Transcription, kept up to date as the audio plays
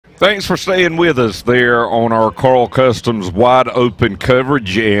Thanks for staying with us there on our Carl Customs wide open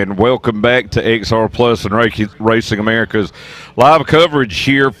coverage, and welcome back to XR Plus and Racing America's live coverage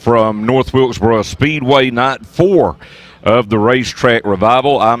here from North Wilkesboro Speedway, night 4 of the racetrack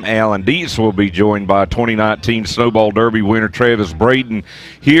revival. I'm Alan Dietz. We'll be joined by 2019 Snowball Derby winner Travis Braden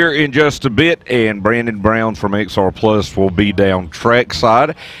here in just a bit, and Brandon Brown from XR Plus will be down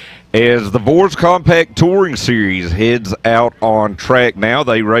trackside as the Vores Compact Touring Series heads out on track now.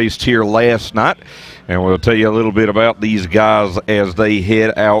 They raced here last night, and we'll tell you a little bit about these guys as they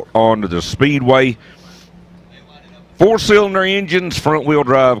head out onto the speedway. 4-cylinder engines, front-wheel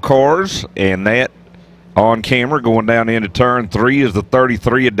drive cars, and that on camera going down into turn 3 is the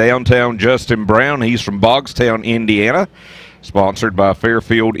 33 of downtown Justin Brown. He's from Bogstown, Indiana, sponsored by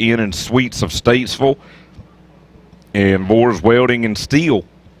Fairfield Inn and Suites of Statesville and Vores Welding and Steel.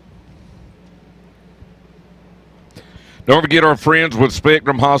 Don't forget our friends with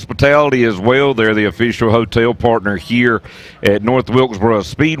Spectrum Hospitality as well. They're the official hotel partner here at North Wilkesboro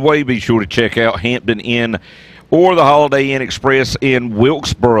Speedway. Be sure to check out Hampton Inn or the Holiday Inn Express in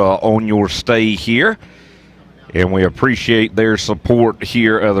Wilkesboro on your stay here. And we appreciate their support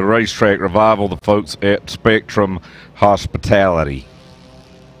here of the racetrack revival, the folks at Spectrum Hospitality.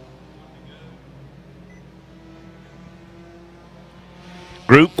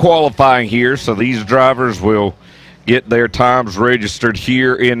 Group qualifying here, so these drivers will get their times registered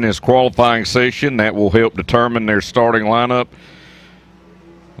here in this qualifying session. That will help determine their starting lineup.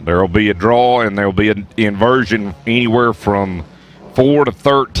 There will be a draw, and there will be an inversion anywhere from 4 to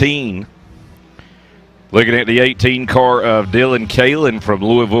 13. Looking at the 18 car of Dylan Kalin from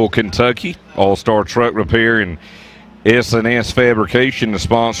Louisville, Kentucky. All-Star Truck Repair and S&S Fabrication, the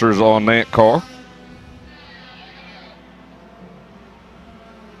sponsors on that car.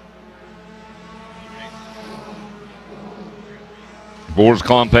 Vores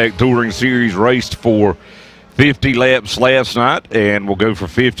Compact Touring Series raced for 50 laps last night, and we'll go for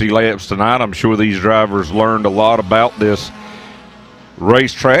 50 laps tonight. I'm sure these drivers learned a lot about this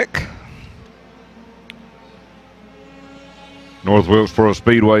racetrack. North Wilkesboro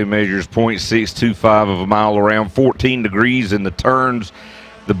Speedway measures .625 of a mile around, 14 degrees in the turns,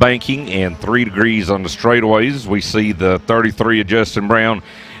 the banking, and 3 degrees on the straightaways. We see the 33 of Justin Brown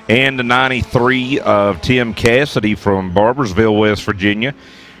and the 93 of Tim Cassidy from Barbersville, West Virginia.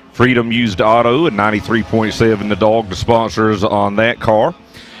 Freedom Used Auto and 93.7 The Dog, the sponsors on that car.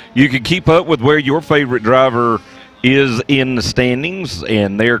 You can keep up with where your favorite driver is in the standings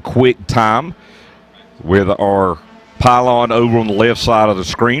and their quick time with our pylon over on the left side of the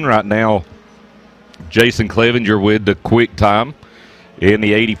screen. Right now, Jason Clevenger with the quick time in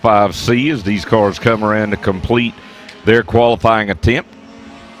the 85C as these cars come around to complete their qualifying attempt.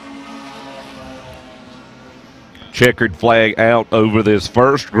 Checkered flag out over this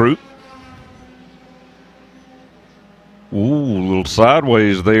first group. Ooh, a little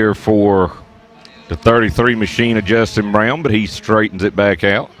sideways there for the 33 machine of Justin Brown, but he straightens it back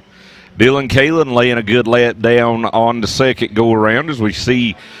out. Dylan Kalin laying a good lap down on the second go-around as we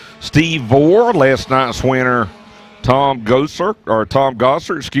see Steve Vore, last night's winner, Tom Gosser,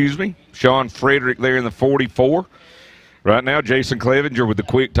 Sean Frederick there in the 44. Right now, Jason Clevenger with the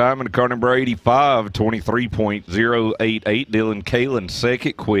quick time in the car number 85, 23.088. Dylan Kalin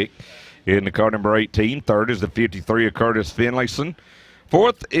second quick in the car number 18. Third is the 53 of Curtis Finlayson.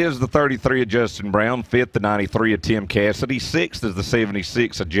 Fourth is the 33 of Justin Brown. Fifth, the 93 of Tim Cassidy. Sixth is the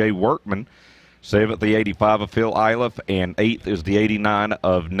 76 of Jay Workman. Seventh, the 85 of Phil Iliff. And eighth is the 89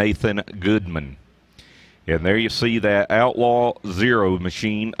 of Nathan Goodman. And there you see that Outlaw Zero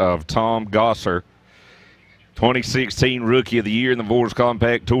machine of Tom Gosser, 2016 Rookie of the Year in the Vores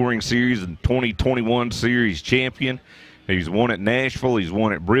Compact Touring Series and 2021 Series champion. He's won at Nashville, he's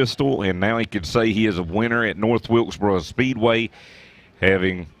won at Bristol, and now he can say he is a winner at North Wilkesboro Speedway,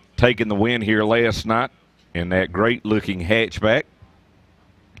 having taken the win here last night in that great-looking hatchback.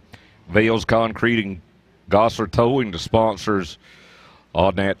 Vales Concrete and Gosser Towing, the sponsors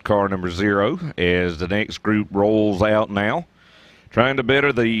on that car number 0, as the next group rolls out now. Trying to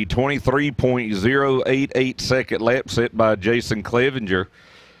better the 23.088 second lap set by Jason Clevenger,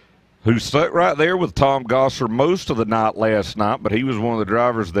 who stuck right there with Tom Gosser most of the night last night, but he was one of the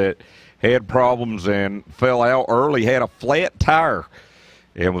drivers that had problems and fell out early, had a flat tire,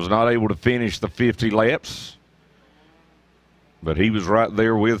 and was not able to finish the 50 laps. But he was right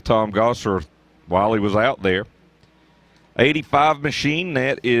there with Tom Gosser while he was out there. 85 machine,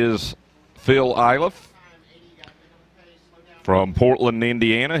 that is Phil Iliff from Portland,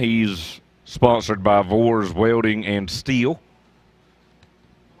 Indiana. He's sponsored by Vores Welding and Steel.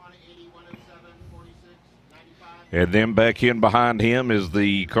 And then back in behind him is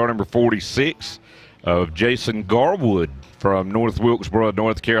the car number 46 of Jason Garwood from North Wilkesboro,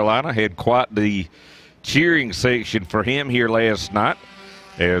 North Carolina. Had quite the cheering section for him here last night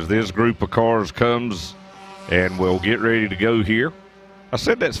as this group of cars comes and we'll get ready to go here. I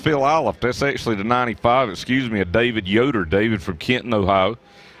said that's Phil Iliff. That's actually the 95, excuse me, of David Yoder. David from Kenton, Ohio.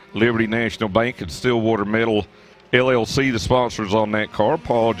 Liberty National Bank and Stillwater Metal LLC, the sponsors on that car.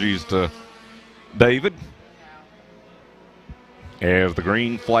 Apologies to David. As the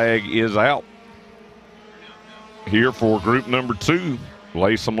green flag is out here for group number 2.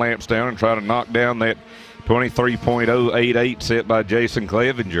 Lay some laps down and try to knock down that 23.088 set by Jason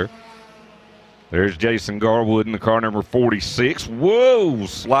Clevenger. There's Jason Garwood in the car number 46. Whoa!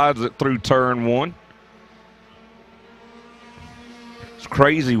 Slides it through turn 1. It's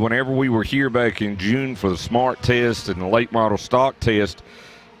crazy. Whenever we were here back in June for the smart test and the late model stock test,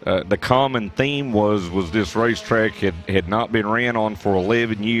 the common theme was this racetrack had not been ran on for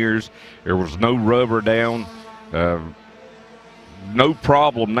 11 years. There was no rubber down. No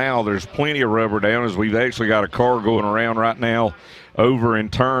problem now. There's plenty of rubber down as we've actually got a car going around right now over in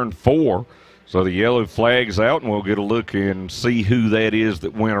turn 4. So the yellow flag's out, and we'll get a look and see who that is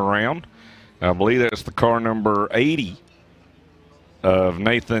that went around. I believe that's the car number 80 of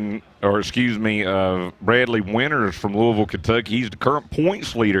Bradley Winters from Louisville, Kentucky. He's the current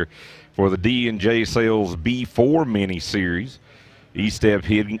points leader for the D&J Sales B4 Mini Series. E-Step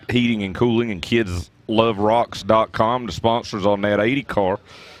Heating and Cooling and KidsLoveRocks.com, the sponsors on that 80 car.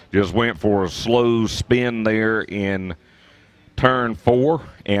 Just went for a slow spin there in turn 4,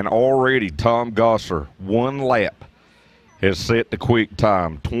 and already Tom Gosser, 1 lap, has set the quick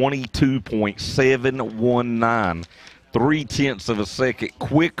time, 22.719, 0.3 of a second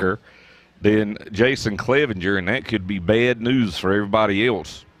quicker than Jason Clevenger, and that could be bad news for everybody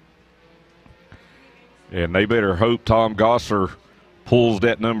else. And they better hope Tom Gosser pulls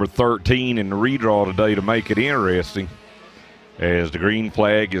that number 13 in the redraw today to make it interesting, as the green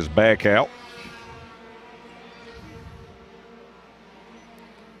flag is back out.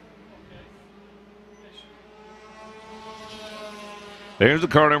 There's the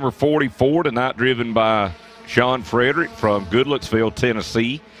car number 44, tonight driven by Sean Frederick from Goodlettsville,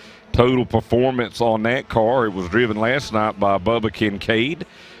 Tennessee. Total performance on that car. It was driven last night by Bubba Kincaid,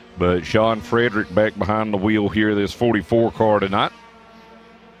 but Sean Frederick back behind the wheel here, this 44 car tonight.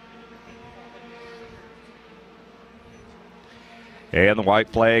 And the white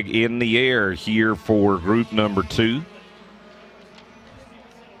flag in the air here for group number 2.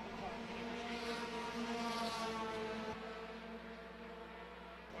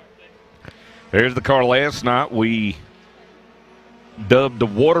 There's the car last night we dubbed the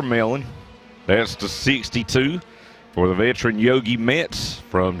Watermelon. That's the 62 for the veteran Yogi Metz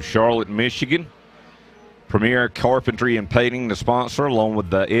from Charlotte, Michigan. Premier Carpentry and Painting, the sponsor, along with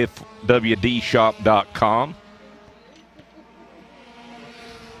the FWDshop.com.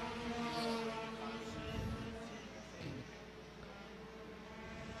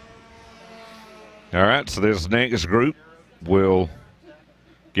 All right, so this next group will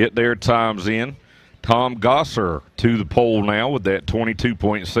get their times in. Tom Gosser to the pole now with that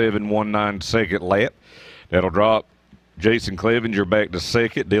 22.719 second lap. That'll drop Jason Clevenger back to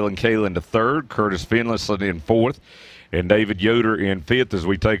second, Dylan Kalin to third, Curtis Finlayson in fourth, and David Yoder in fifth as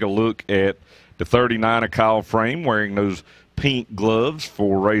we take a look at the 39 of Kyle Frame wearing those pink gloves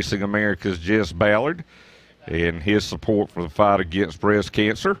for Racing America's Jess Ballard and his support for the fight against breast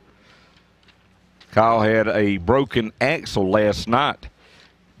cancer. Kyle had a broken axle last night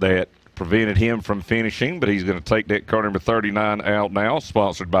that prevented him from finishing, but he's going to take that car number 39 out now,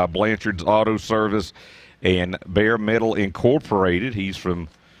 sponsored by Blanchard's Auto Service and Bare Metal Incorporated. He's from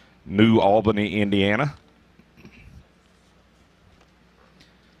New Albany, Indiana.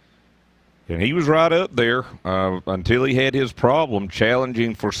 And he was right up there until he had his problem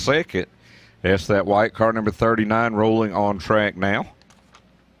challenging for second. That's that white car number 39 rolling on track now.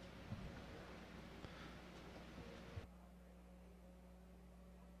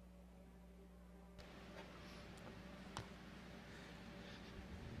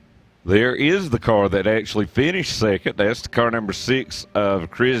 There is the car that actually finished second. That's the car number 6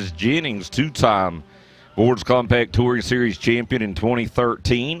 of Chris Jennings, 2-time Vores Compact Touring Series champion in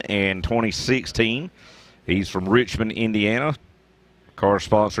 2013 and 2016. He's from Richmond, Indiana. Car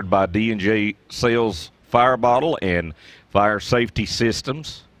sponsored by D&J Sales Fire Bottle and Fire Safety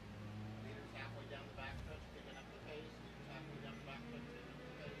Systems.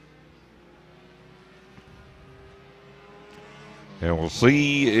 And we'll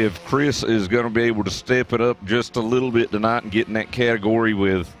see if Chris is going to be able to step it up just a little bit tonight and get in that category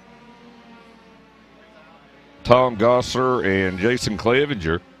with Tom Gosser and Jason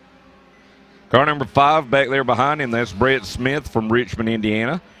Clevenger. Car number 5 back there behind him, that's Brett Smith from Richmond,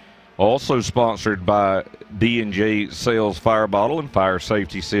 Indiana. Also sponsored by D&J Sales Fire Bottle and Fire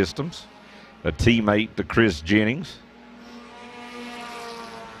Safety Systems. A teammate to Chris Jennings.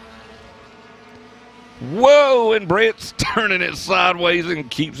 Whoa, and Brett's turning it sideways and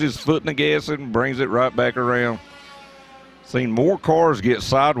keeps his foot in the gas and brings it right back around. Seen more cars get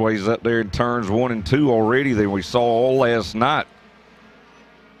sideways up there in turns 1 and 2 already than we saw all last night.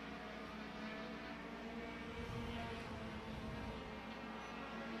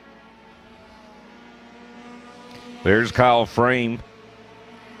 There's Kyle Frame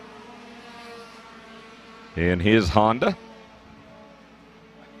in his Honda.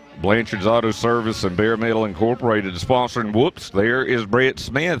 Blanchard's Auto Service and Bare Metal Incorporated sponsoring. Whoops, there is Brett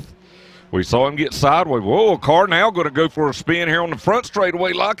Smith. We saw him get sideways. Whoa, a car now going to go for a spin here on the front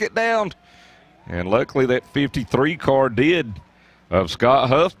straightaway. Lock it down. And luckily that 53 car did of Scott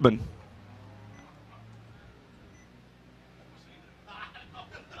Huffman.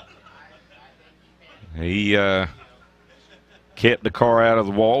 He kept the car out of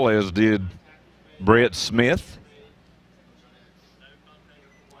the wall, as did Brett Smith.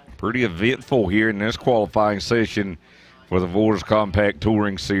 Pretty eventful here in this qualifying session for the Vores Compact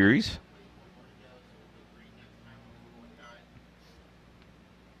Touring Series.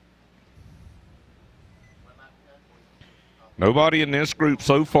 Nobody in this group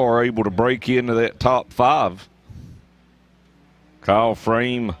so far able to break into that top 5. Kyle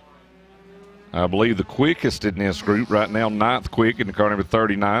Frame, I believe, the quickest in this group right now, 9th quick in the car number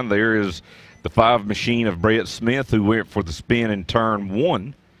 39. There is the 5 machine of Brett Smith, who went for the spin in turn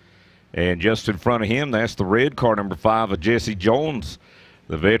 1. And just in front of him, that's the red car number 5 of Jesse Jones,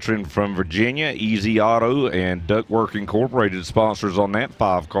 the veteran from Virginia. Easy Auto and Ductwork Incorporated sponsors on that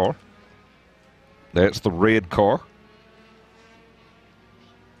 5 car. That's the red car.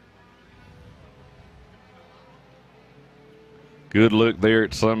 Good look there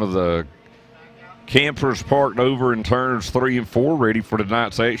at some of the campers parked over in turns 3 and 4, ready for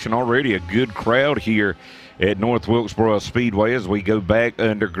tonight's action. Already a good crowd here at North Wilkesboro Speedway as we go back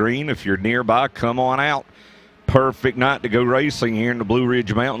under green. If you're nearby, come on out. Perfect night to go racing here in the Blue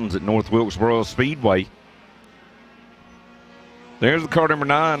Ridge Mountains at North Wilkesboro Speedway. There's the car number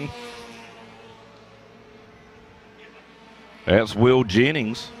 9. That's Will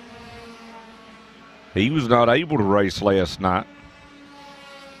Jennings. He was not able to race last night.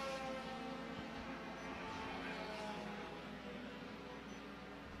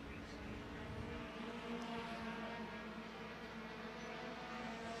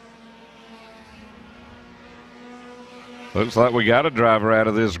 Looks like we got a driver out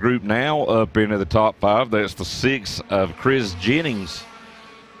of this group now up into the top 5. That's the 6 of Chris Jennings.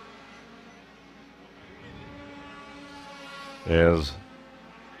 As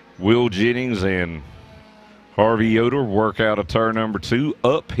Will Jennings and Harvey Yoder work out of turn number 2,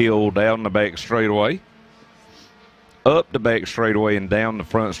 uphill down the back straightaway. Up the back straightaway and down the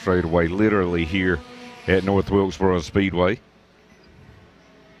front straightaway, literally here at North Wilkesboro Speedway.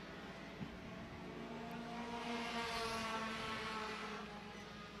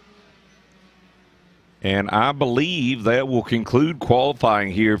 And I believe that will conclude qualifying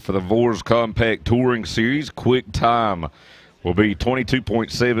here for the Vores Compact Touring Series. Quick time will be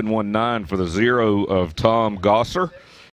 22.719 for the 0 of Tom Gosser.